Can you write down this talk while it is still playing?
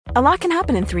A lot can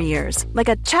happen in 3 years, like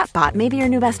a chatbot may be your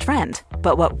new best friend.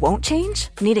 But what won't change?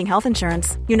 Needing health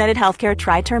insurance. United Healthcare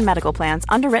Tri-Term Medical Plans,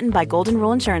 underwritten by Golden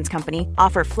Rule Insurance Company,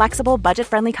 offer flexible,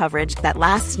 budget-friendly coverage that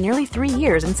lasts nearly 3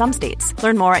 years in some states.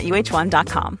 Learn more at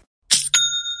uh1.com.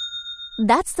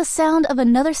 That's the sound of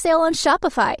another sale on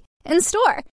Shopify in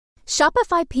store.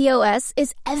 Shopify POS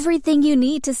is everything you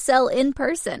need to sell in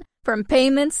person. From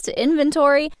payments to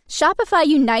inventory, Shopify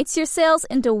unites your sales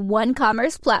into one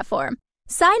commerce platform.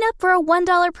 Sign up for a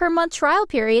 $1 per month trial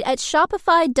period at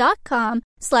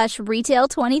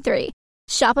shopify.com/retail23.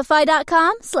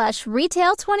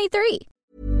 Shopify.com/retail23.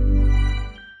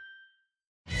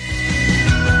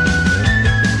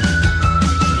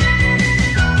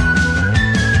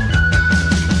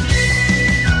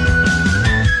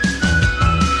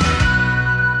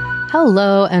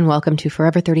 Hello and welcome to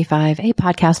Forever 35, a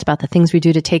podcast about the things we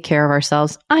do to take care of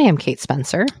ourselves. I am Kate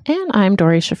Spencer. And I'm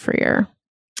Dory Shafrir.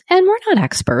 And we're not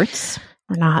experts.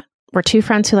 We're not. We're two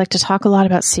friends who like to talk a lot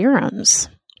about serums.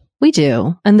 We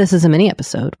do. And this is a mini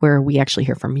episode where we actually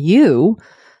hear from you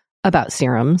about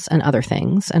serums and other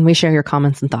things. And we share your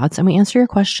comments and thoughts and we answer your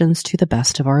questions to the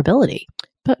best of our ability.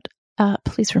 But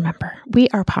please remember, we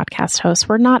are podcast hosts.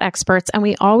 We're not experts. And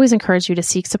we always encourage you to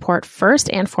seek support first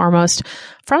and foremost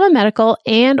from a medical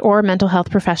and or mental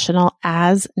health professional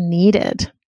as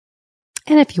needed.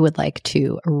 And if you would like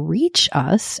to reach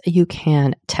us, you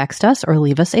can text us or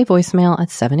leave us a voicemail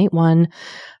at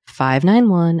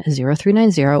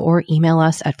 781-591-0390 or email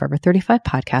us at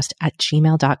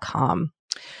forever35podcast@gmail.com.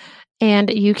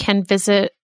 And you can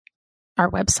visit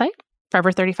our website,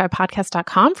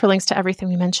 forever35podcast.com, for links to everything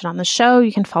we mentioned on the show.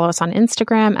 You can follow us on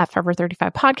Instagram at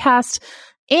forever35podcast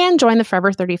and join the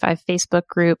Forever 35 Facebook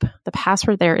group. The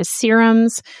password there is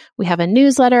serums. We have a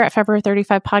newsletter at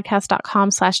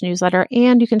forever35podcast.com/newsletter,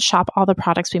 and you can shop all the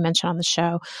products we mentioned on the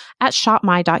show at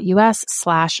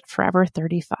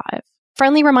shopmy.us/forever35.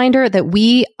 Friendly reminder that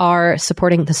we are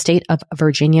supporting the state of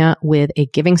Virginia with a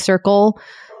giving circle.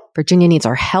 Virginia needs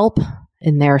our help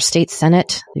in their state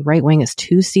Senate. The right wing is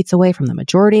 2 seats away from the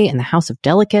majority in the House of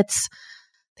Delegates.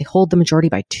 They hold the majority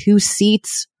by 2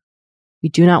 seats. We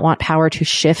do not want power to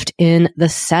shift in the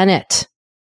Senate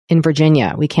in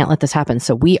Virginia. We can't let this happen.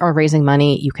 So we are raising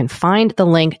money. You can find the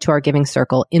link to our giving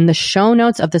circle in the show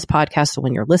notes of this podcast. So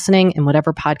when you're listening in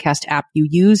whatever podcast app you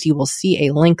use, you will see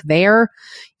a link there.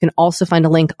 You can also find a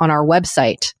link on our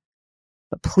website.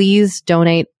 But please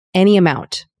donate any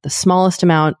amount. The smallest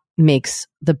amount makes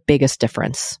the biggest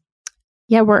difference.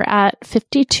 Yeah, we're at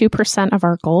 52% of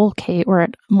our goal, Kate. We're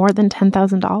at more than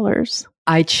 $10,000.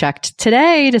 I checked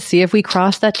today to see if we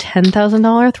crossed that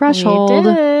 $10,000 threshold. We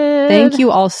did. Thank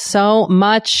you all so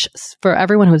much for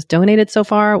everyone who has donated so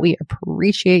far. We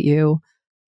appreciate you.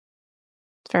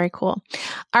 Very cool.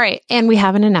 All right. And we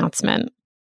have an announcement.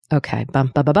 Okay.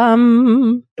 Bum, bum, bum,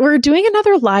 bum. We're doing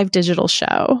another live digital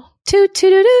show. Toot,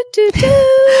 toot, toot, toot, toot.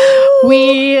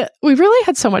 We really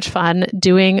had so much fun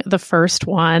doing the first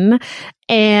one,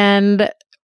 and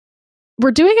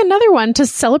we're doing another one to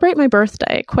celebrate my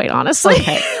birthday, quite honestly.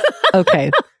 Okay.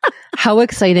 How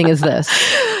exciting is this?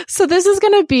 So this is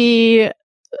going to be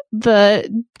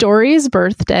the Dory's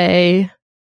birthday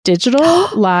digital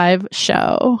live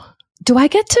show. Do I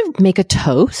get to make a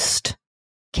toast?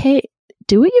 Kate,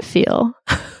 do what you feel.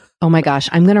 Oh my gosh,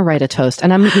 I'm going to write a toast.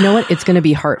 And you know what? It's going to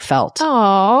be heartfelt.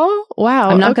 Oh, wow.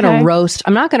 I'm not going to roast.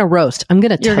 I'm not going to roast. I'm going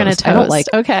to toast. You're going to toast. I don't like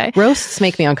roasts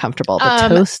make me uncomfortable, but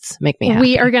toasts make me happy.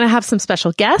 We are going to have some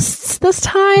special guests this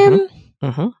time.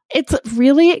 Mm-hmm. It's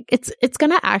really, it's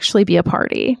going to actually be a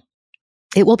party.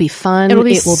 It will be fun. It'll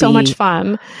be so much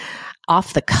fun.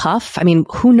 Off the cuff. I mean,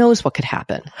 who knows what could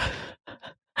happen?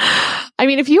 I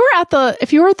mean, if you were at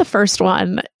the first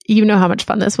one, you know how much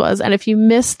fun this was. And if you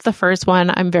missed the first one,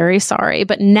 I'm very sorry.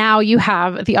 But now you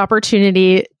have the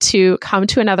opportunity to come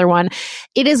to another one.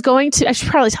 It is going to, I should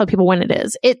probably tell people when it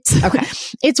is.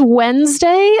 It's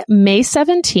Wednesday, May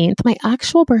 17th. My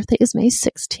actual birthday is May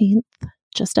 16th.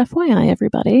 Just FYI,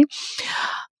 everybody.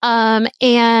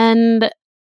 And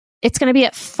it's going to be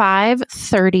at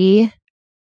 5:30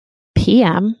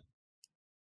 p.m.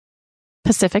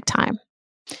 Pacific time,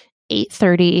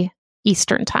 8:30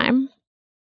 Eastern time.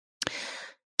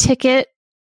 Ticket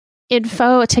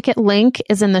info, a ticket link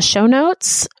is in the show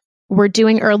notes. We're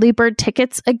doing early bird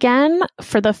tickets again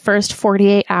for the first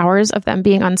 48 hours of them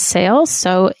being on sale.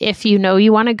 So if you know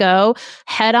you want to go,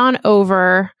 head on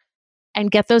over and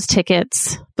get those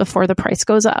tickets before the price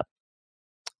goes up.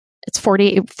 It's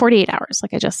 48 hours,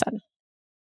 like I just said.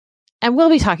 And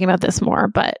we'll be talking about this more,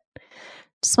 but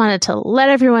just wanted to let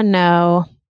everyone know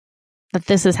that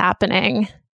this is happening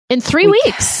in 3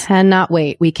 weeks. Cannot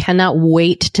wait. We cannot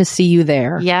wait to see you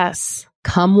there. Yes.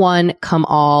 Come one, come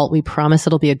all. We promise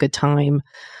it'll be a good time.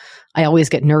 I always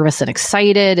get nervous and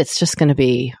excited. It's going to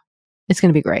be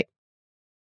great.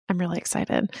 I'm really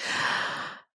excited.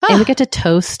 And we get to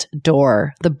toast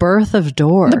Door, the birth of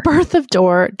Door. The birth of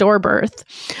Door, Door birth.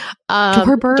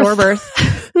 Door birth. Door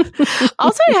birth.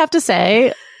 Also, I have to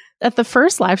say, at the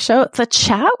first live show, the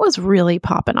chat was really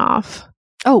popping off.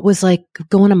 Oh, it was like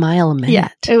going a mile a minute. Yeah,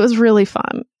 it was really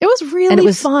fun. It was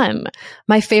really fun.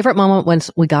 My favorite moment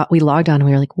once we logged on and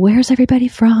we were like, where's everybody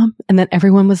from? And then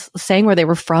everyone was saying where they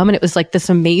were from. And it was like this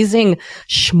amazing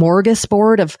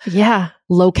smorgasbord of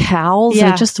locales. Yeah.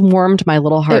 And it just warmed my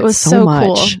little heart. It was so much.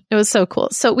 Cool. It was so cool.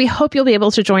 So we hope you'll be able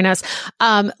to join us.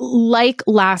 Like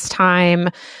last time,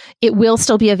 it will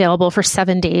still be available for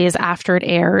 7 days after it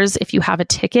airs if you have a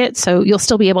ticket. So you'll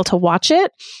still be able to watch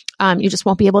it. You just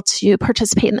won't be able to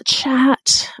participate in the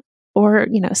chat or,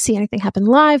 see anything happen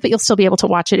live, but you'll still be able to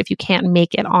watch it if you can't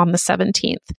make it on the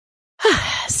 17th.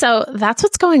 So that's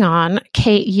what's going on.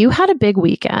 Kate, you had a big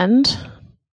weekend.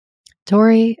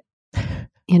 Dory,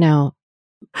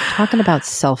 talking about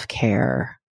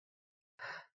self-care.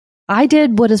 I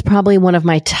did what is probably one of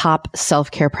my top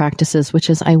self-care practices, which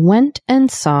is I went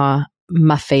and saw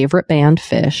my favorite band,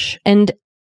 Phish. And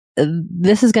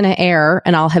this is going to air,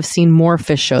 and I'll have seen more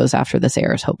Phish shows after this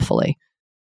airs, hopefully.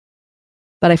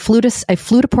 But I flew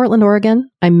to Portland, Oregon.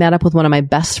 I met up with one of my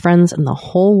best friends in the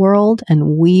whole world,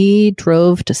 and we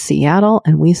drove to Seattle,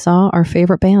 and we saw our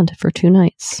favorite band for 2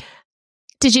 nights.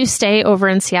 Did you stay over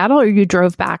in Seattle, or you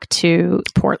drove back to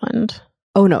Portland?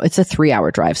 Oh, no, it's a 3-hour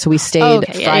drive. So we stayed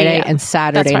Friday and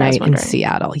Saturday night in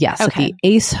Seattle. Yes, at the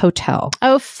Ace Hotel.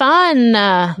 Oh, fun.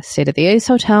 We stayed at the Ace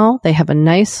Hotel. They have a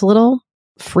nice little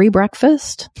free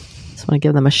breakfast. Just want to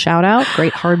give them a shout out.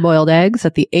 Great hard-boiled eggs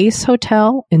at the Ace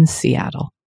Hotel in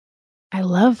Seattle. I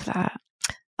love that.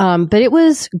 But it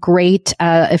was great.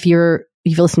 If you've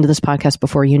listened to this podcast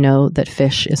before, you know that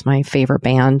Phish is my favorite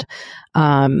band.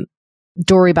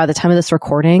 Dory, by the time of this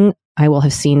recording, I will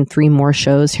have seen 3 more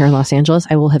shows here in Los Angeles.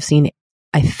 I will have seen,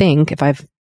 I think, if I've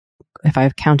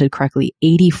counted correctly,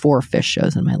 84 Phish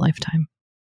shows in my lifetime.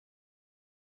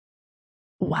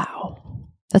 Wow.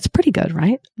 That's pretty good,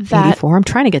 right? 84. I'm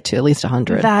trying to get to at least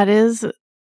 100. That is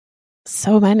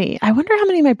so many. I wonder how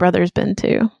many my brother's been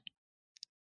to.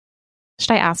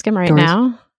 Should I ask him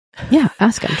now? Yeah,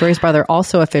 ask him. Dory's brother,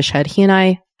 also a Phish head. He and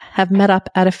I have met up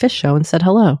at a Phish show and said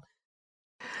hello.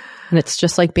 And it's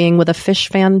just like being with a Phish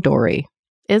fan, Dory.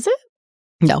 Is it?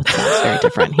 No, it's not. It's very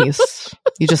different.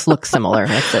 You just look similar.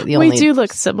 That's it. We do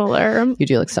look similar. You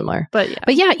do look similar. But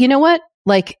yeah, you know what?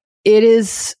 Like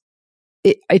it's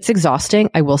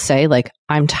exhausting. I will say, like,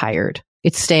 I'm tired.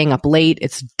 It's staying up late.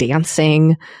 It's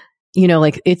dancing.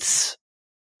 This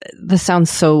sounds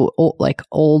so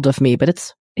old of me, but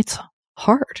it's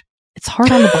hard. It's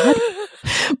hard on the body.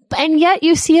 And yet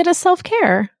you see it as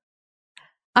self-care.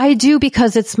 I do,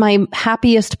 because it's my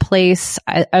happiest place.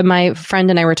 My friend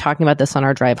and I were talking about this on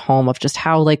our drive home, of just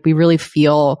how we really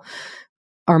feel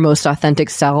our most authentic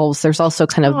selves. There's also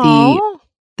kind of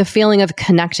the feeling of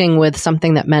connecting with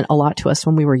something that meant a lot to us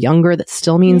when we were younger, that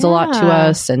still means a lot to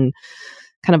us, and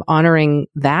kind of honoring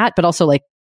that, but also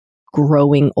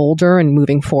growing older and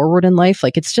moving forward in life.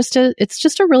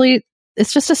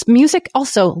 Music.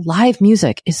 Also, live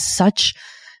music is such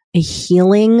a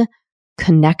healing,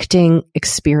 connecting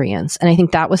experience. And I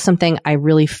think that was something I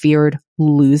really feared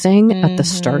losing at the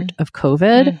start of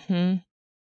COVID. Mm-hmm.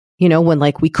 When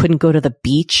we couldn't go to the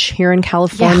beach here in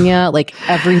California,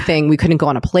 everything, we couldn't go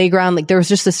on a playground. There was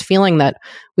just this feeling that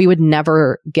we would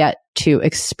never get to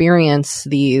experience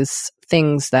these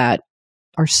things that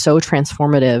are so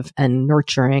transformative and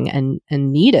nurturing and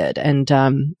needed. And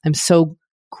I'm so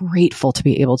grateful to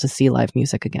be able to see live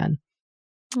music again.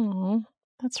 Oh,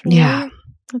 that's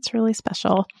really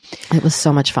special. It was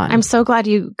so much fun. I'm so glad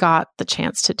you got the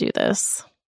chance to do this.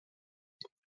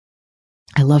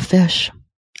 I love Phish.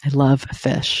 I love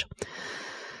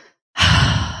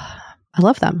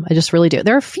them. I just really do.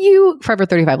 There are a few Forever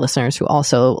 35 listeners who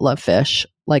also love Phish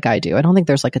like I do. I don't think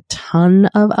there's a ton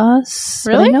of us.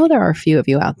 Really? But I know there are a few of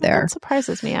you out there. That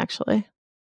surprises me, actually.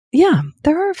 Yeah,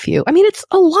 there are a few. I mean, it's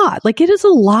a lot. It is a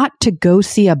lot to go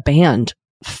see a band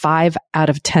 5 out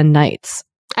of 10 nights.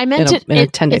 I meant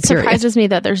it surprises me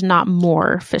that there's not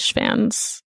more Phish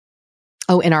fans.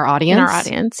 Oh, in our audience? In our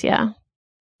audience, yeah.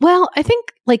 Well, I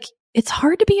think it's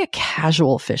hard to be a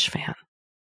casual Phish fan.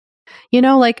 You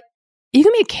can be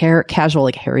a casual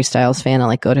Harry Styles fan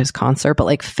and go to his concert, but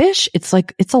Phish,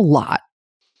 it's a lot.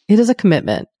 It is a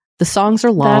commitment. The songs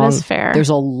are long. That is fair. There's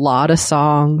a lot of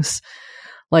songs.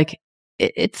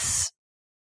 It's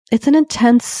an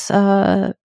intense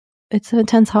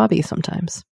hobby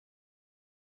sometimes.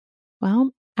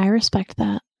 Well, I respect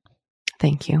that.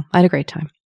 Thank you. I had a great time.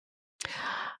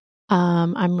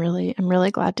 I'm really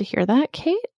glad to hear that,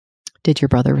 Kate. Did your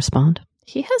brother respond?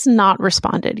 He has not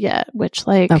responded yet, which,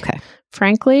 like, okay,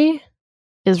 frankly,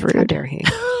 is rude. How dare he?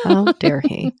 How dare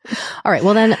he? All right.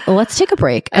 Well, then let's take a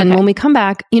break. And when we come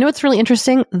back, you know what's really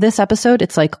interesting? This episode,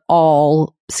 it's like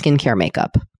all skincare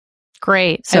makeup.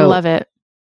 Great. So I love it.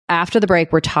 After the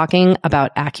break, we're talking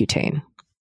about Accutane.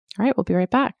 All right. We'll be right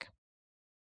back.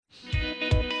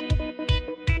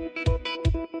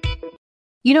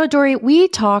 You know, Doree, we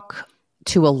talk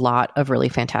to a lot of really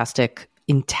fantastic,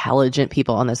 intelligent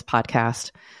people on this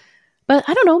podcast. But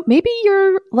I don't know, maybe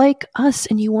you're like us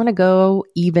and you want to go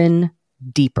even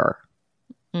deeper.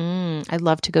 I'd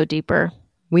love to go deeper.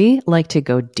 We like to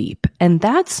go deep. And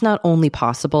that's not only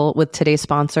possible with today's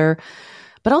sponsor,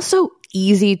 but also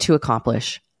easy to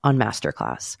accomplish on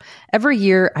Masterclass. Every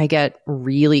year, I get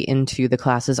really into the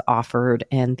classes offered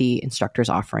and the instructors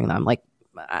offering them. Like,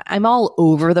 I'm all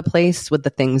over the place with the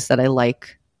things that I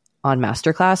like on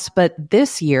Masterclass, but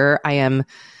this year I am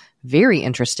very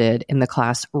interested in the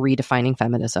class Redefining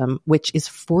Feminism, which is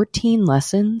 14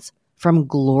 lessons from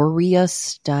Gloria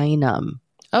Steinem.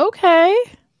 Okay.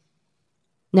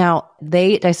 Now,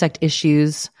 they dissect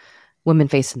issues women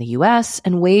face in the U.S.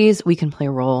 and ways we can play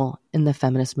a role in the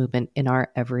feminist movement in our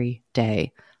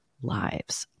everyday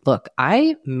lives. Look,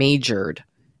 I majored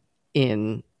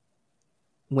in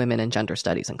women and gender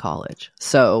studies in college.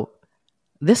 So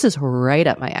this is right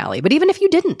up my alley. But even if you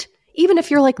didn't, even if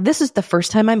you're like, this is the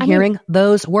first time I'm hearing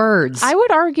those words. I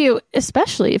would argue,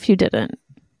 especially if you didn't.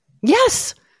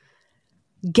 Yes.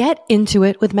 Get into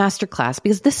it with Masterclass,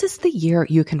 because this is the year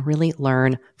you can really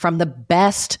learn from the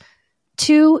best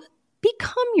to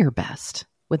become your best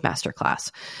with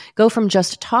Masterclass. Go from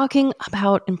just talking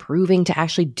about improving to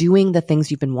actually doing the things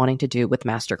you've been wanting to do with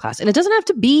Masterclass. And it doesn't have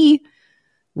to be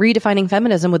Redefining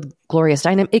Feminism with Gloria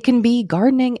Steinem. It can be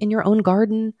gardening in your own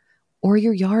garden or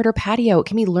your yard or patio. It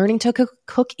can be learning to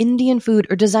cook Indian food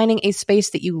or designing a space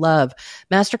that you love.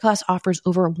 Masterclass offers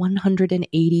over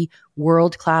 180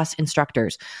 world-class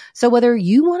instructors. So whether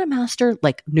you want to master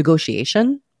like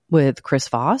negotiation with Chris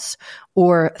Voss,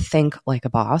 or think like a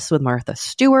boss with Martha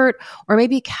Stewart, or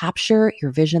maybe capture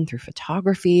your vision through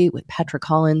photography with Petra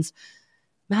Collins,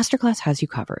 Masterclass has you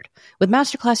covered. With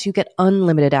Masterclass, you get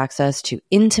unlimited access to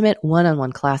intimate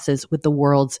one-on-one classes with the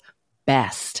world's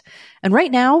best. And right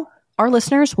now, our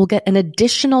listeners will get an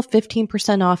additional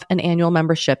 15% off an annual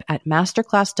membership at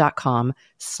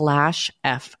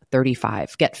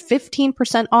masterclass.com/F35. Get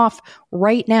 15% off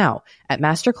right now at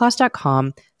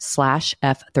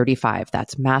masterclass.com/F35.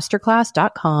 That's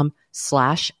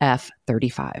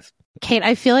masterclass.com/F35. Kate,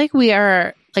 I feel like we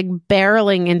are like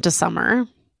barreling into summer.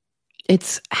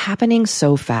 It's happening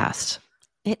so fast.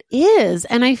 It is.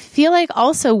 And I feel like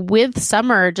also with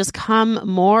summer just come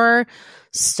more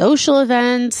social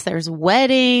events. There's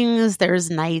weddings, there's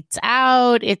nights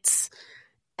out, it's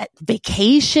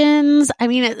vacations. I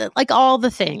mean, like all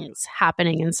the things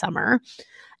happening in summer.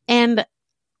 And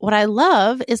what I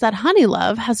love is that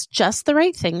Honeylove has just the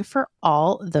right thing for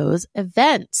all those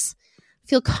events.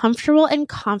 Feel comfortable and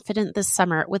confident this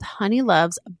summer with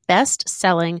Honeylove's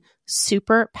best-selling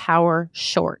Super Power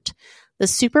Short. The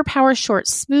Super Power Short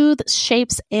smooths,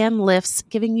 shapes, and lifts,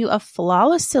 giving you a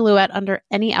flawless silhouette under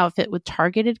any outfit with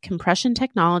targeted compression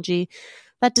technology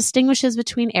that distinguishes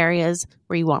between areas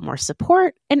where you want more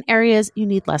support and areas you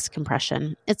need less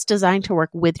compression. It's designed to work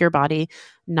with your body,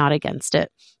 not against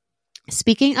it.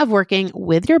 Speaking of working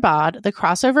with your bod, the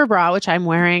crossover bra, which I'm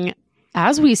wearing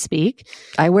as we speak.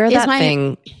 I wear that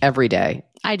thing every day.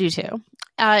 I do too.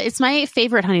 It's my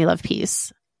favorite Honeylove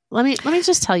piece. Let me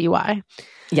just tell you why.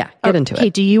 Yeah, get into it. Okay,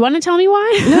 do you want to tell me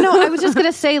why? No, I was just going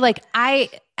to say, like, I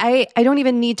don't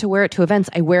even need to wear it to events.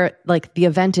 I wear it, like, the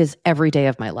event is every day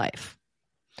of my life.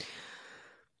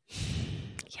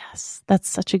 Yes, that's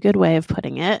such a good way of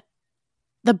putting it.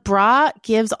 The bra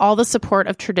gives all the support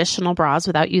of traditional bras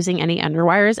without using any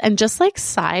underwires. And just like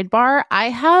sidebar, I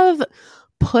have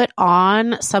put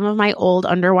on some of my old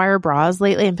underwire bras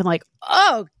lately and been like,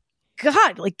 oh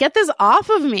God, like get this off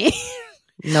of me.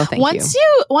 No, thank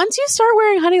you. Once you start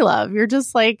wearing Honeylove, you're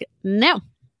just like, no,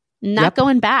 not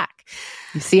going back.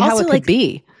 You see how it could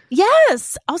be.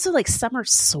 Yes. Also, like summer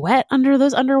sweat under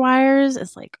those underwires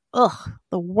is like, ugh,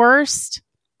 the worst.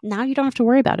 Now you don't have to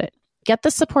worry about it. Get the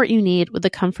support you need with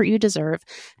the comfort you deserve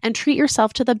and treat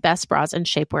yourself to the best bras and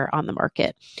shapewear on the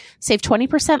market. Save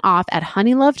 20% off at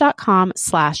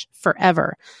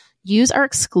honeylove.com/forever. Use our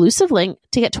exclusive link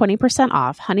to get 20%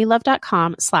 off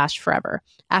honeylove.com/forever.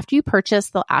 After you purchase,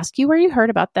 they'll ask you where you heard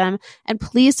about them, and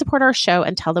please support our show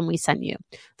and tell them we sent you.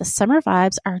 The summer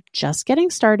vibes are just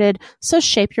getting started, so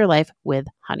shape your life with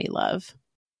Honeylove.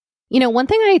 You know, one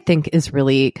thing I think is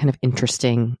really kind of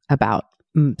interesting about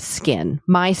skin,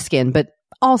 my skin, but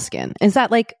all skin, is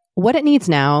that like what it needs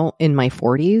now in my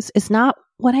 40s is not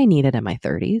what I needed in my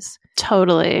 30s.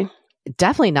 Totally.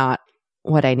 Definitely not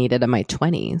what I needed in my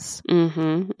 20s.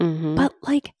 But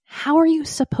like, how are you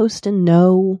supposed to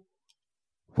know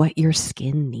what your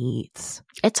skin needs?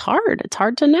 It's hard. It's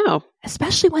hard to know.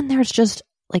 Especially when there's just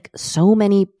like so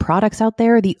many products out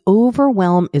there. The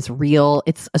overwhelm is real.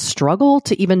 It's a struggle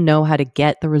to even know how to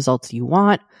get the results you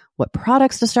want, what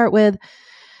products to start with.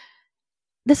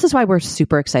 This is why we're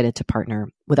super excited to partner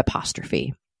with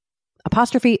Apostrophe.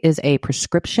 Apostrophe is a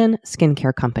prescription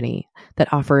skincare company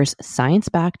that offers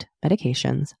science-backed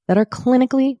medications that are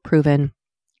clinically proven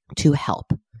to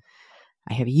help.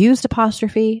 I have used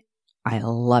Apostrophe. I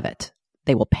love it.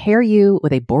 They will pair you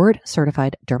with a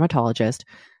board-certified dermatologist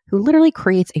who literally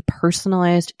creates a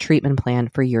personalized treatment plan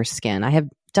for your skin. I have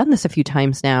done this a few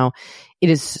times now. It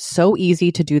is so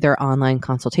easy to do their online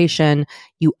consultation.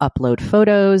 You upload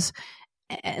photos.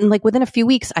 And like within a few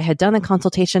weeks, I had done the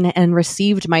consultation and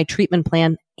received my treatment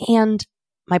plan and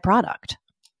my product.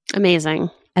 Amazing.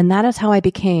 And that is how I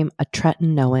became a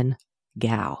tretinoin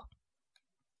gal.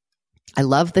 I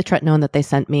love the tretinoin that they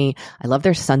sent me. I love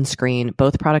their sunscreen.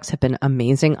 Both products have been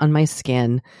amazing on my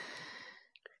skin.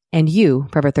 And you,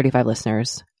 Forever 35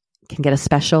 listeners, can get a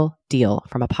special deal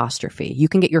from Apostrophe. You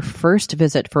can get your first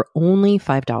visit for only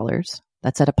 $5.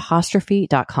 That's at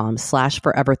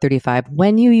apostrophe.com/forever35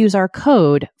 when you use our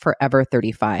code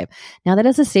forever35. Now that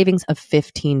is a savings of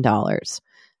 $15.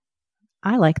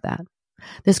 I like that.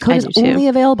 This code is only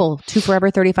available to Forever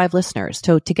 35 listeners.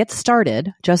 So to get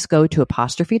started, just go to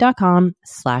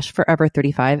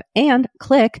apostrophe.com/forever35 and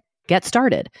click Get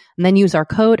Started. And then use our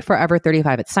code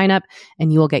forever35 at sign up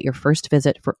and you will get your first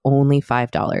visit for only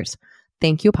 $5.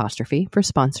 Thank you, Apostrophe, for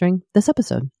sponsoring this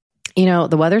episode. You know,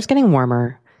 the weather's getting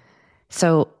warmer.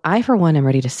 So I, for one, am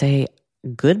ready to say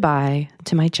goodbye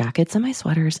to my jackets and my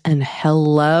sweaters and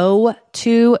hello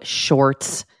to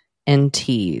shorts and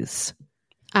tees.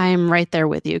 I'm right there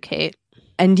with you, Kate.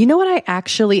 And you know what? I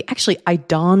actually, I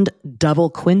donned double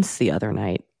quince the other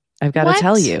night. I've got to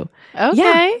tell you. Okay.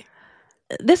 Yeah.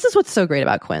 This is what's so great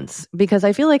about quince, because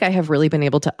I feel like I have really been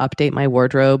able to update my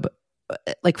wardrobe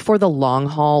like for the long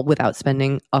haul without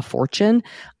spending a fortune.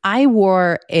 I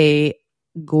wore a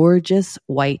gorgeous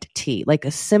white tee, like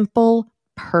a simple,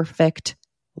 perfect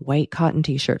white cotton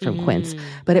t-shirt from Quince,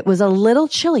 but it was a little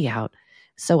chilly out.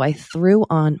 So I threw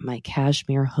on my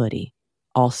cashmere hoodie,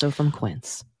 also from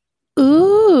Quince.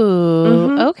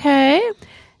 Ooh, okay.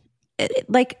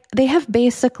 Like they have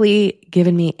basically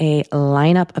given me a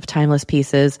lineup of timeless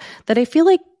pieces that I feel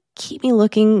like keep me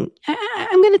looking,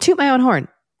 I'm going to toot my own horn,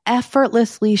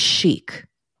 effortlessly chic.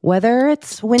 Whether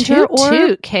it's winter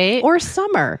or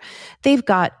summer. They've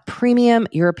got premium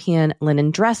European linen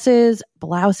dresses,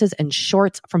 blouses, and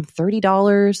shorts from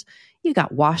 $30. You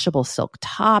got washable silk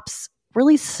tops,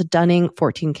 really stunning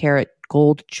 14-karat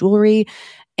gold jewelry,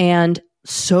 and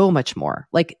so much more.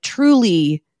 Like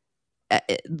truly,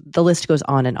 the list goes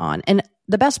on and on. And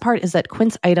the best part is that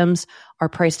Quince items are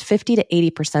priced 50 to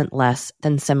 80% less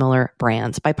than similar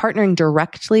brands. By partnering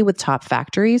directly with top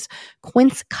factories,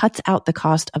 Quince cuts out the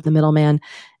cost of the middleman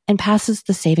and passes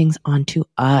the savings on to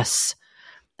us.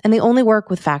 And they only work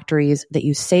with factories that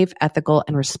use safe, ethical,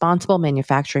 and responsible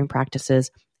manufacturing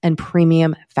practices and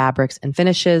premium fabrics and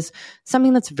finishes,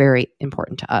 something that's very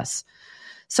important to us.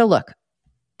 So look,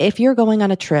 if you're going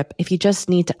on a trip, if you just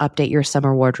need to update your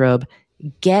summer wardrobe,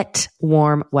 get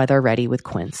warm weather ready with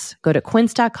Quince. Go to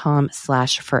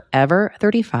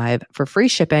quince.com/forever35 for free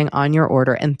shipping on your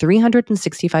order and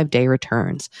 365-day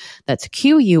returns. That's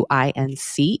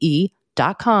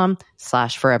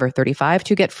QUINCE.com/forever35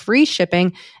 to get free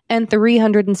shipping and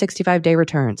 365-day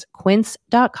returns.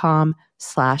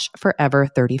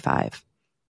 Quince.com/forever35.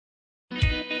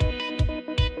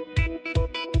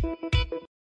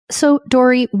 So,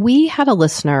 Dory, we had a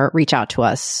listener reach out to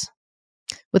us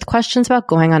with questions about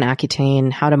going on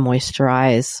Accutane, how to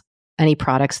moisturize, any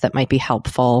products that might be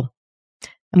helpful.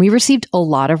 And we received a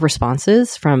lot of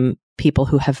responses from people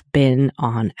who have been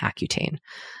on Accutane.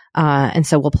 And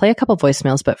so we'll play a couple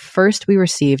voicemails, but first we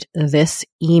received this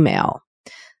email.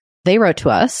 They wrote to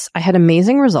us, I had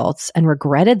amazing results and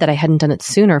regretted that I hadn't done it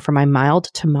sooner for my mild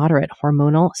to moderate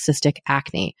hormonal cystic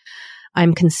acne.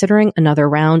 I'm considering another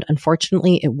round.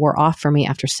 Unfortunately, it wore off for me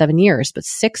after 7 years, but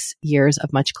 6 years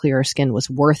of much clearer skin was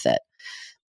worth it.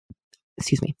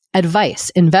 Advice: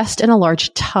 invest in a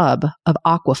large tub of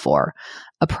Aquaphor.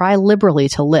 Apply liberally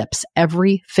to lips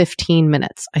every 15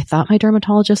 minutes. I thought my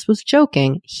dermatologist was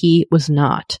joking. He was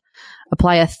not.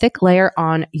 Apply a thick layer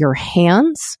on your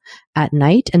hands at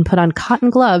night and put on cotton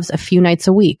gloves a few nights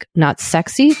a week. Not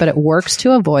sexy, but it works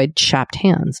to avoid chapped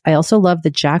hands. I also love the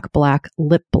Jack Black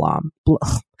lip balm.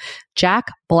 Jack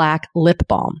Black lip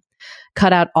balm.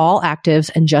 Cut out all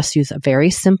actives and just use a very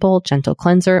simple, gentle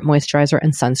cleanser, moisturizer,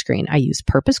 and sunscreen. I use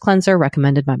Purpose Cleanser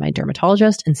recommended by my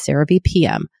dermatologist and CeraVe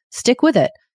PM. Stick with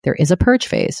it. There is a purge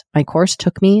phase. My course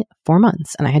took me 4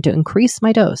 months and I had to increase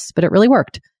my dose, but it really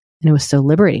worked. And it was so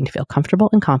liberating to feel comfortable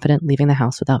and confident leaving the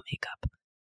house without makeup.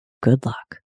 Good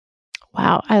luck.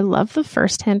 Wow. I love the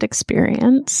firsthand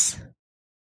experience.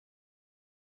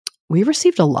 We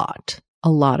received a lot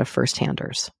of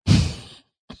first-handers.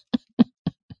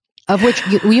 Of which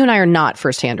you and I are not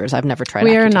first-handers. I've never tried it.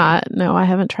 We are not. No, I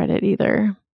haven't tried it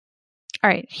either. All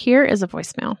right. Here is a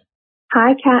voicemail.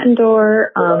 Hi, Kat and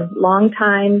Dor.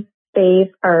 Longtime fan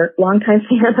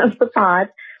of the pod.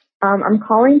 I'm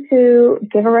calling to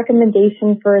give a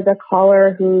recommendation for the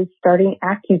caller who's starting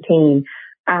Accutane.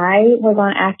 I was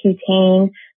on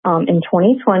Accutane in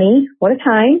 2020. What a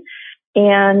time.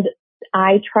 And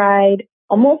I tried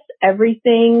almost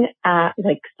everything at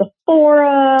like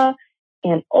Sephora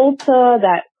and Ulta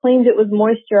that claimed it was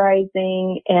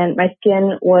moisturizing, and my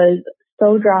skin was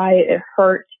so dry it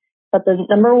hurt. But the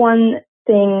number one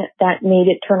thing that made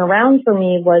it turn around for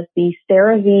me was the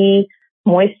CeraVe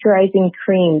moisturizing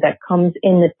cream that comes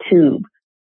in the tube.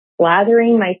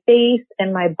 Slathering my face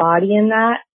and my body in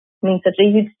that made such a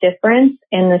huge difference,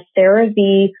 and the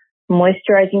CeraVe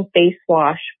moisturizing face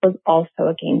wash was also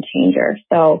a game changer.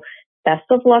 So best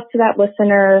of luck to that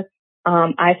listener.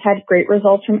 I've had great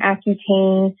results from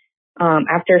Accutane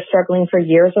after struggling for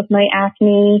years with my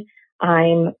acne.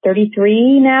 I'm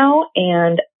 33 now,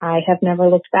 and I have never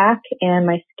looked back, and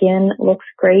my skin looks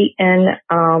great, and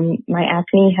my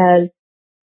acne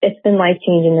it's been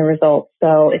life-changing, the results.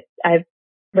 So I've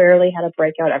rarely had a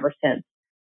breakout ever since.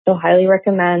 So highly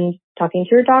recommend talking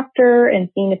to your doctor and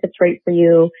seeing if it's right for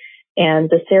you. And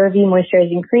the CeraVe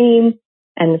moisturizing cream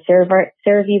and the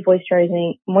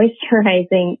CeraVe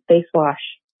moisturizing face wash.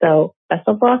 So best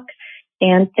of luck,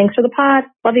 and thanks for the pod.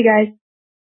 Love you guys.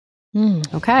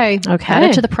 Okay. Add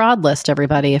it to the prod list,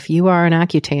 everybody, if you are an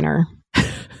Accutainer.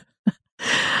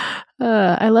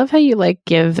 I love how you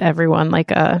give everyone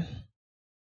like a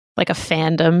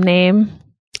fandom name.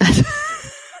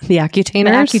 The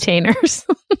Accutainers? The Accutainers.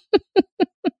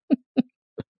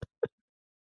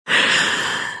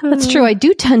 That's true. I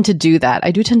do tend to do that. I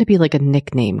do tend to be like a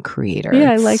nickname creator.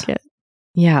 Yeah, I like it.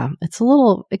 Yeah.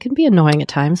 It can be annoying at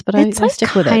times, but I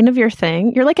stick with it. It's kind of your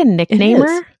thing. You're like a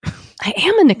nicknamer. I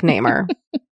am a nicknamer.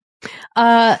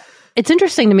 It's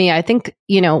interesting to me. I think,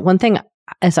 one thing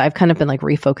as I've kind of been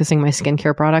refocusing my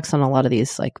skincare products on a lot of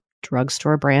these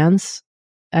drugstore brands,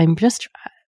 I'm just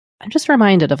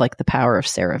reminded of the power of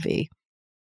CeraVe.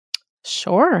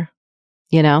 Sure.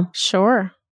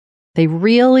 Sure. They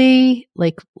really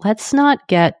let's not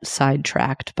get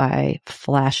sidetracked by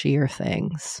flashier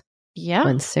things. Yeah.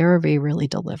 When CeraVe really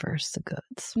delivers the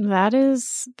goods. That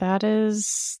is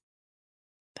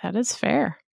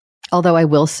fair. Although I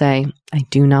will say, I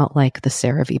do not like the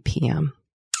CeraVe PM.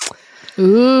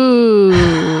 Ooh.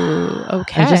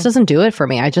 Okay. It just doesn't do it for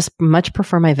me. I just much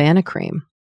prefer my Vanicream.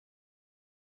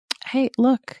 Hey,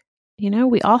 look,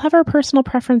 we all have our personal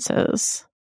preferences.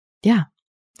 Yeah.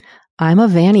 I'm a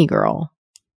Vanny girl.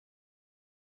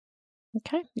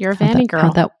 Okay. You're a Vanny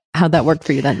girl. How'd that work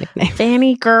for you, that nickname?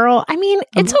 Vanny girl. I mean,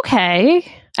 it's okay.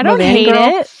 I don't hate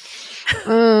it.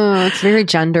 It's very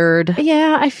gendered.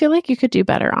 Yeah, I feel like you could do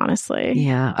better, honestly.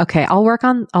 Yeah. Okay. I'll work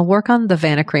on the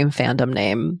Vanicream fandom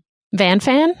name. Van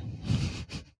fan?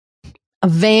 A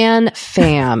Van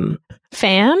Fam.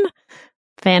 Fan?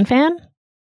 Van fan?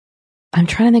 I'm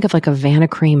trying to think of a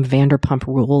Vanicream Vanderpump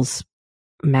Rules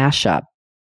mashup.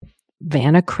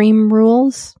 Vanicream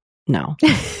Rules? No.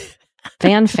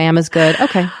 Van Fam is good.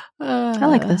 Okay. I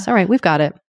like this. All right. We've got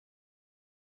it.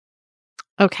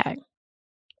 Okay.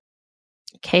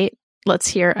 Kate, let's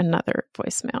hear another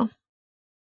voicemail.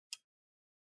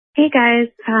 Hey guys,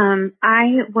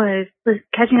 I was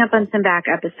catching up on some back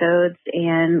episodes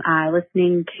and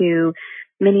listening to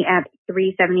Mini Ep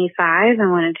 375. I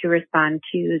wanted to respond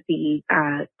to the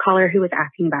caller who was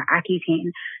asking about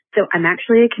Accutane. So I'm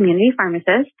actually a community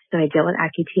pharmacist, so I deal with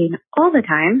Accutane all the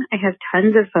time. I have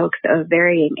tons of folks of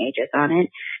varying ages on it.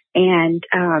 And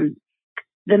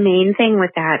the main thing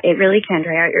with that, it really can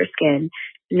dry out your skin,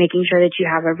 making sure that you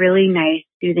have a really nice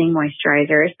soothing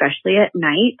moisturizer, especially at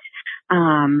night.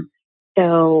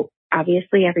 So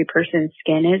obviously every person's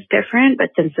skin is different, but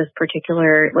since this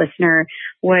particular listener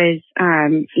was,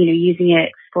 using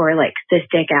it for like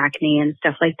cystic acne and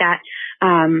stuff like that,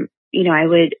 I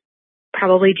would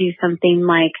probably do something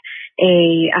like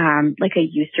a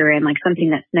Eucerin, like something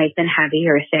that's nice and heavy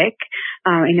or thick.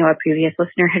 I know a previous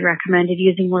listener had recommended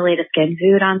using Weleda Skin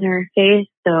Food on their face,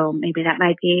 so maybe that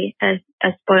might be a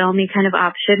spoil me kind of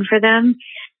option for them.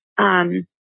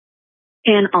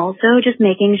 And also just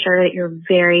making sure that you're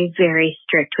very, very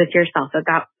strict with yourself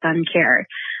about sun care.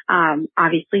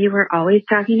 Obviously, we're always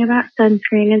talking about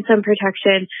sunscreen and sun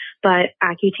protection, but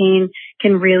Accutane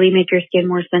can really make your skin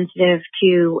more sensitive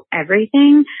to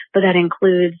everything, but that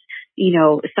includes,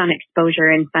 sun exposure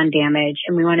and sun damage.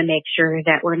 And we want to make sure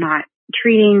that we're not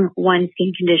treating one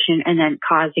skin condition and then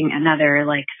causing another,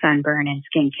 like sunburn and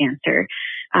skin cancer.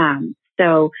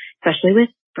 So especially with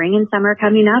spring and summer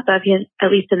coming up,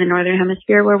 at least in the Northern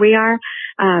Hemisphere where we are,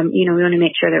 we want to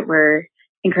make sure that we're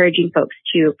encouraging folks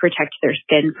to protect their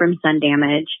skin from sun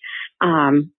damage.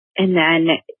 And then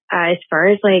as far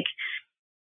as like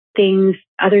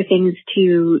other things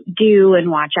to do and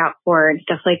watch out for and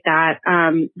stuff like that,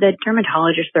 the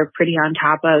dermatologists are pretty on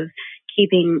top of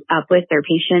keeping up with their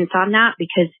patients on that,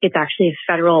 because it's actually a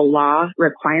federal law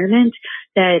requirement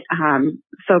that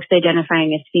folks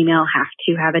identifying as female have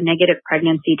to have a negative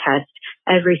pregnancy test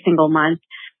every single month.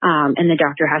 And the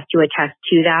doctor has to attest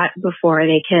to that before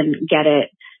they can get it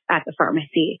at the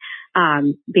pharmacy,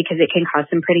 because it can cause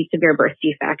some pretty severe birth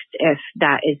defects if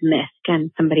that is missed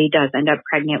and somebody does end up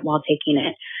pregnant while taking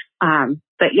it.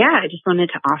 But yeah, I just wanted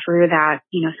to offer that,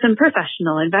 some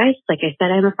professional advice. Like I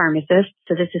said, I'm a pharmacist,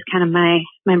 so this is kind of my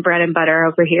bread and butter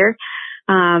over here.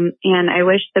 And I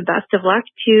wish the best of luck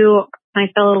to my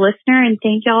fellow listener, and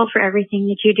thank y'all for everything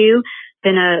that you do.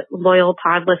 Been a loyal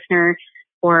pod listener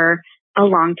for a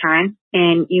long time,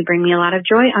 and you bring me a lot of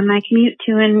joy on my commute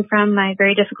to and from my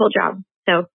very difficult job.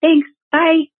 So thanks.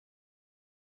 Bye.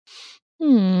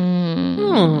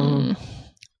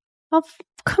 A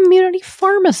community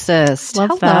pharmacist.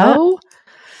 Love Hello. That.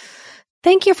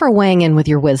 Thank you for weighing in with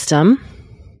your wisdom.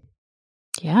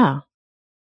 Yeah.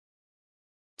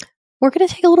 We're going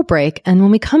to take a little break, and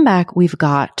when we come back, we've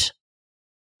got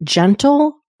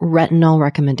gentle retinol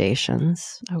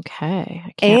recommendations. Okay.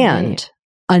 I can't wait.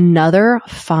 Another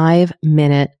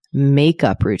 5-minute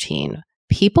makeup routine.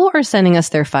 People are sending us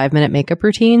their 5-minute makeup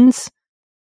routines.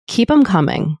 Keep them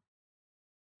coming.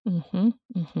 Mm-hmm,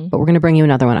 mm-hmm. But we're going to bring you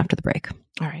another one after the break.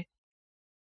 All right.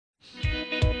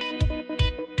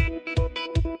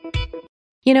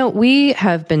 We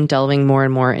have been delving more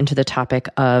and more into the topic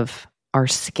of our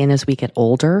skin as we get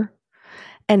older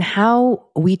and how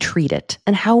we treat it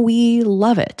and how we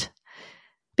love it.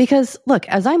 Because look,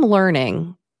 as I'm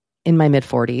learning in my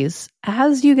mid-40s,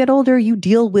 as you get older, you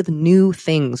deal with new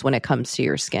things when it comes to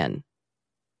your skin.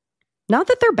 Not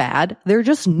that they're bad, they're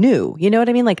just new. You know what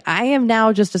I mean? Like, I am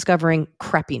now just discovering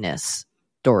crepiness,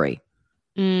 Dory.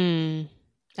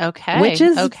 Okay. Which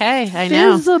is I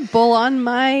know. visible on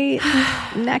my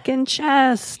neck and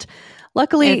chest.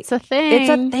 Luckily, it's a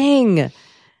thing.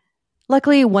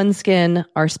 Luckily, OneSkin,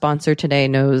 our sponsor today,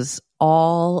 knows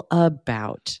all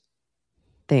about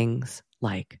things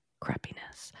like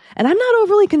crepiness. And I'm not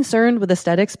overly concerned with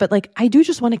aesthetics, but I do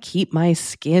just want to keep my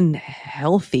skin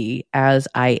healthy as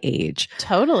I age.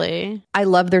 Totally. I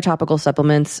love their topical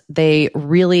supplements. They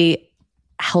really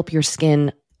help your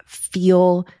skin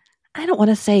feel, I don't want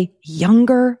to say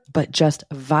younger, but just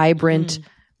vibrant,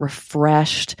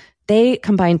 refreshed. They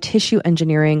combine tissue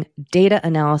engineering, data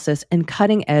analysis, and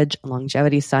cutting-edge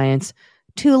longevity science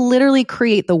to literally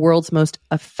create the world's most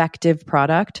effective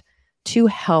product to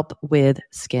help with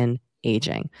skin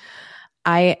aging.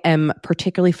 I am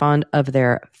particularly fond of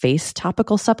their face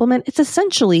topical supplement. It's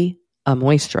essentially a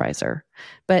moisturizer,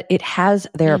 but it has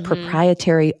their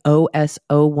proprietary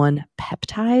OS01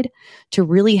 peptide to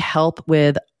really help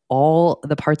with all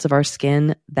the parts of our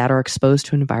skin that are exposed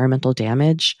to environmental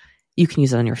damage. You can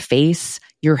use it on your face,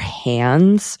 your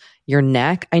hands, your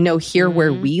neck. I know here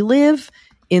where we live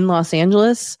in Los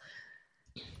Angeles,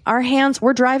 our hands,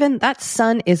 we're driving, that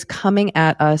sun is coming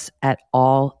at us at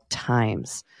all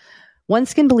times.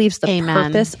 OneSkin believes the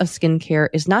purpose of skincare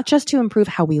is not just to improve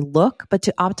how we look, but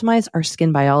to optimize our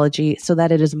skin biology so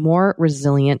that it is more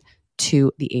resilient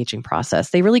to the aging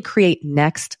process. They really create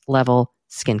next level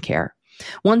skincare.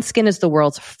 OneSkin is the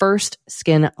world's first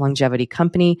skin longevity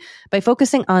company. By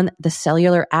focusing on the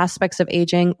cellular aspects of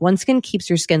aging, OneSkin keeps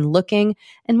your skin looking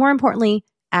and, more importantly,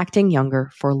 acting younger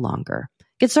for longer.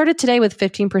 Get started today with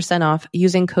 15% off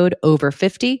using code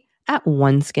OVER50 at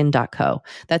oneskin.co.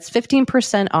 That's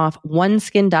 15% off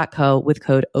oneskin.co with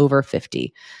code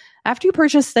OVER50. After you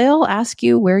purchase, they'll ask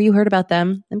you where you heard about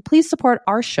them, and please support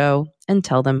our show and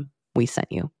tell them we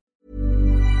sent you.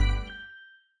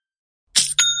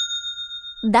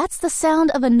 That's the sound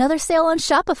of another sale on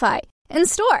Shopify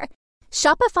in-store.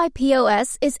 Shopify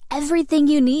POS is everything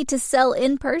you need to sell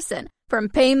in person. From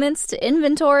payments to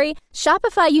inventory,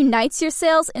 Shopify unites your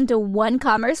sales into one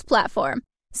commerce platform.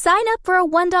 Sign up for a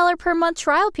 $1 per month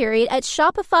trial period at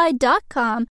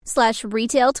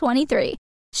shopify.com/retail23.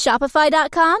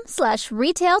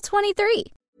 Shopify.com/retail23.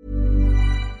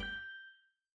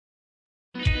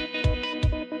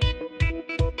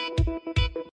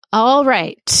 All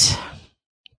right.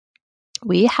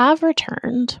 We have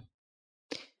returned.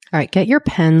 All right, get your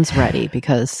pens ready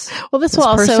because this will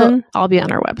also all be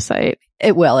on our website.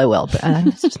 It will, but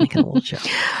I'm just making a little joke.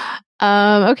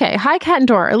 Okay. Hi, Kat and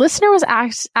Dor. A listener was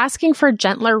asking for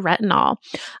gentler retinol.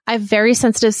 I have very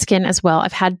sensitive skin as well.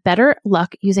 I've had better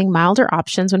luck using milder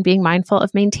options when being mindful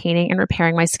of maintaining and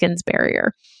repairing my skin's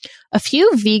barrier. A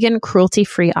few vegan,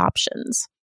 cruelty-free options.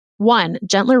 1.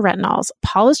 Gentler retinols.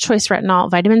 Paula's Choice Retinol,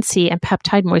 Vitamin C, and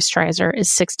Peptide Moisturizer is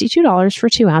 $62 for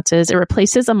 2 ounces. It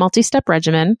replaces a multi-step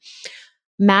regimen.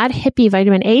 Mad Hippie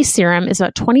Vitamin A Serum is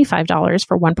about $25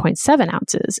 for 1.7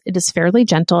 ounces. It is fairly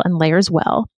gentle and layers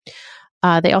well.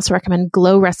 They also recommend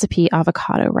Glow Recipe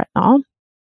Avocado Retinol.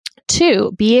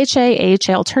 2. BHA,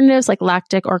 AHA alternatives like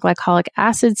lactic or glycolic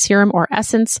acid serum or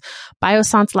essence,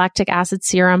 Biossance lactic acid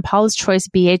serum, Paula's Choice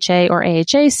BHA or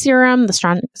AHA serum,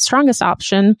 the strongest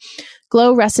option,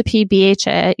 Glow Recipe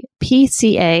BHA,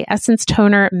 PCA, essence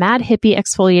toner, Mad Hippie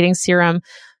exfoliating serum,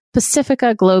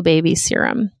 Pacifica Glow Baby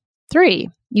serum. 3.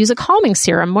 Use a calming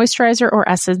serum, moisturizer or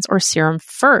essence or serum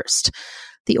first.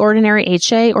 The Ordinary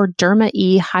HA or Derma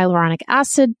E hyaluronic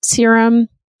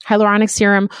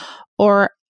serum,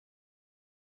 or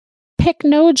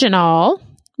Pycnogenol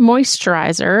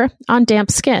moisturizer on damp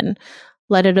skin.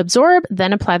 Let it absorb,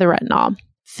 then apply the retinol.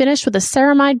 Finish with a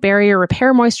ceramide barrier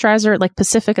repair moisturizer like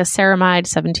Pacifica Ceramide,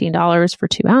 $17 for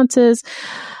 2 ounces.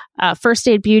 First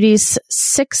Aid Beauty's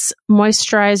 6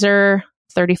 moisturizer,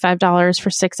 $35 for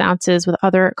 6 ounces with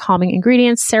other calming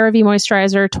ingredients. CeraVe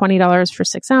moisturizer, $20 for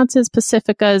 6 ounces.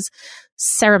 Pacifica's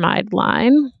ceramide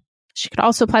line. She could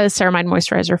also apply the ceramide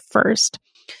moisturizer first.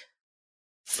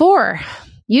 4.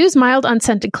 Use mild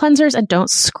unscented cleansers and don't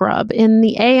scrub. In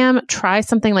the AM, try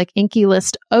something like Inkey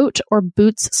List Oat or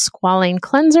Boots Squalane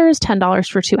cleansers, $10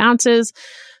 for 2 ounces.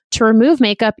 To remove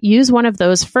makeup, use one of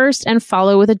those first and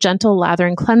follow with a gentle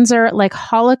lathering cleanser like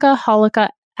Holika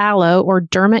Aloe or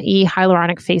Derma E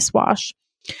hyaluronic face wash.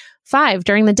 5.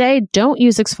 During the day, don't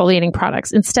use exfoliating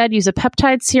products. Instead, use a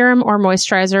peptide serum or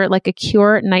moisturizer like a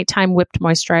Cure Nighttime Whipped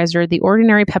Moisturizer, the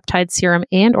Ordinary Peptide Serum,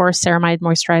 and or Ceramide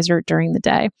Moisturizer during the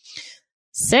day.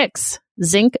 6.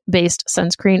 Zinc-based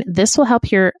sunscreen. This will help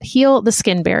heal the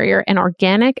skin barrier. An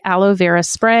organic aloe vera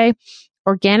spray,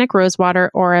 organic rose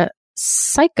water, or a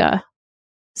Cica?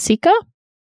 I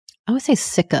would say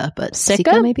Cica, but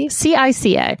Cica maybe?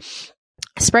 Cica.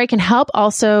 Spray can help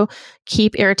also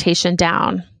keep irritation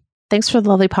down. Thanks for the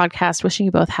lovely podcast. Wishing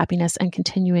you both happiness and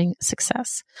continuing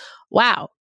success.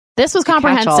 Wow. This was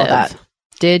comprehensive.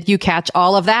 Did you catch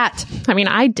all of that? I mean,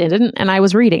 I didn't, and I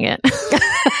was reading it.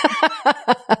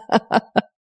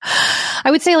 I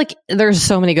would say there's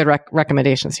so many good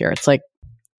recommendations here. It's like,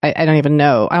 I don't even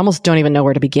know. I almost don't even know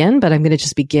where to begin, but I'm going to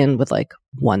just begin with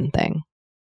one thing.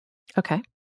 Okay.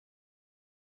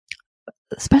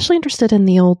 Especially interested in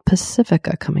the old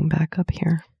Pacifica coming back up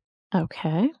here.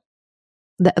 Okay.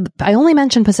 I only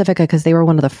mentioned Pacifica because they were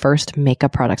one of the first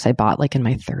makeup products I bought in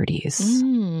my 30s.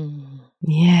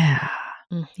 Yeah.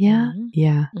 Mm-hmm.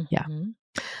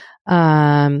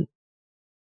 Yeah.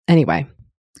 Anyway,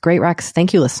 great Rex.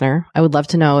 Thank you, listener. I would love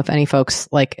to know if any folks,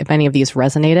 if any of these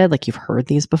resonated, you've heard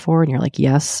these before and you're like,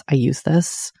 yes, I use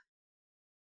this.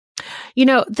 You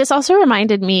know, this also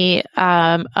reminded me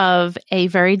of a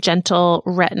very gentle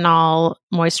retinol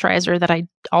moisturizer that I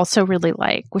also really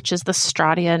like, which is the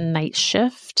Stratia Night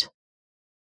Shift.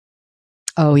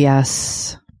 Oh,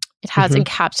 yes. It has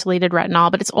encapsulated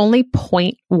retinol, but it's only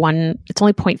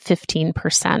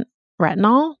 0.15%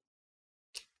 retinol.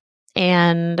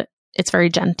 And it's very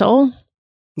gentle.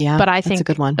 Yeah. But I think a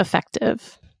good one.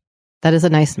 Effective. That is a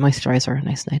nice moisturizer, a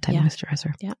nice nighttime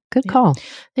moisturizer. Yeah. Good call.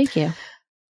 Thank you.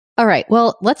 All right.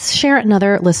 Well, let's share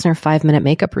another listener 5-minute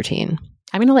makeup routine.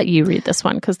 I'm going to let you read this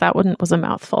one because that one was a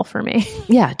mouthful for me.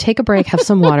 Yeah. Take a break, have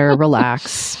some water,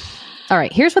 relax. All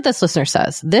right. Here's what this listener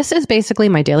says. This is basically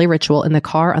my daily ritual in the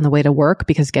car on the way to work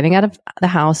because getting out of the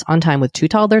house on time with 2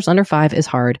 toddlers under 5 is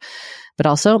hard. But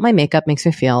also my makeup makes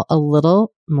me feel a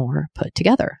little more put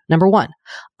together. Number 1,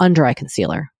 under eye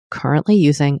concealer. currently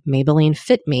using Maybelline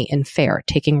Fit Me in Fair,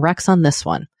 taking Rex on this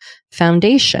one.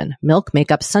 Foundation, Milk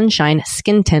Makeup Sunshine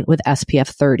Skin Tint with SPF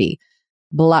 30.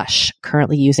 Blush,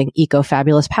 currently using Eco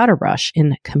Fabulous Powder Brush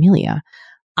in Camellia.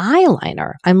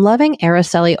 Eyeliner, I'm loving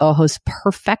Araceli Ojos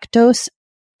Perfectos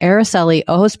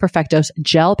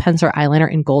Gel Pencil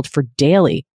Eyeliner in Gold for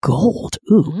Daily. Gold,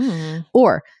 ooh.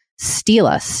 Or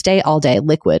Stila Stay All Day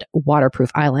Liquid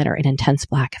Waterproof Eyeliner in Intense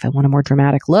Black if I want a more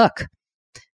dramatic look.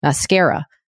 Mascara,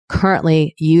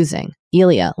 currently using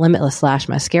Ilia Limitless Lash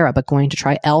Mascara, but going to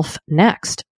try e.l.f.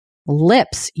 next.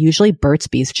 Lips, usually Burt's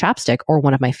Bees chapstick or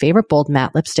one of my favorite bold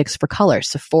matte lipsticks for color,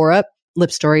 Sephora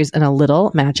Lip Stories and a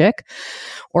Little Magic,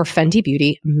 or Fenty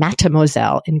Beauty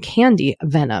Mademoiselle in Candy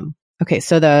Venom. Okay,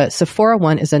 so the Sephora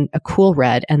one is a cool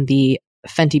red, and the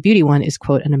Fenty Beauty one is,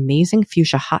 quote, an amazing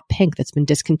fuchsia hot pink that's been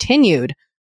discontinued.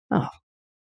 Oh,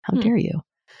 how dare you.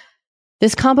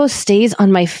 This combo stays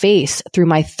on my face through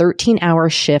my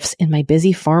 13-hour shifts in my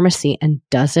busy pharmacy and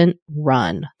doesn't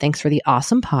run. Thanks for the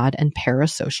awesome pod and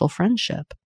parasocial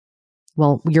friendship.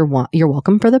 Well, you're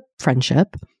welcome for the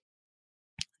friendship.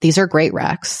 These are great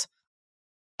Rex.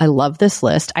 I love this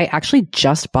list. I actually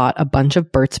just bought a bunch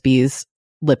of Burt's Bees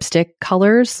lipstick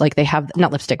colors. Like they have,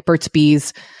 not lipstick, Burt's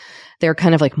Bees. They're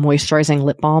kind of like moisturizing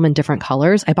lip balm in different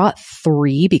colors. I bought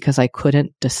 3 because I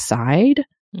couldn't decide.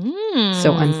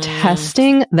 So I'm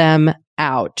testing them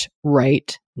out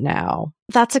right now.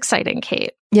 That's exciting,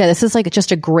 Kate. Yeah, this is like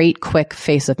just a great quick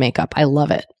face of makeup. I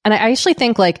love it. And I actually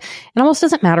think like it almost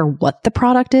doesn't matter what the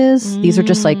product is. These are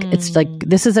just like, it's like,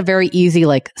 this is a very easy,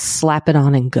 like slap it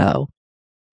on and go.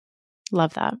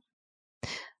 Love that.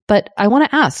 But I want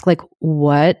to ask, like,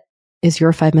 what is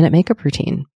your 5-minute makeup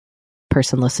routine?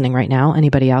 Person listening right now,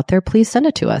 anybody out there, please send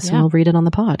it to us and we'll read it on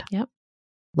the pod. Yep.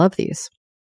 Love these.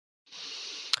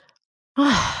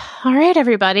 All right,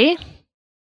 everybody.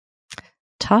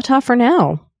 Ta-ta for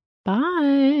now.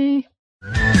 Bye.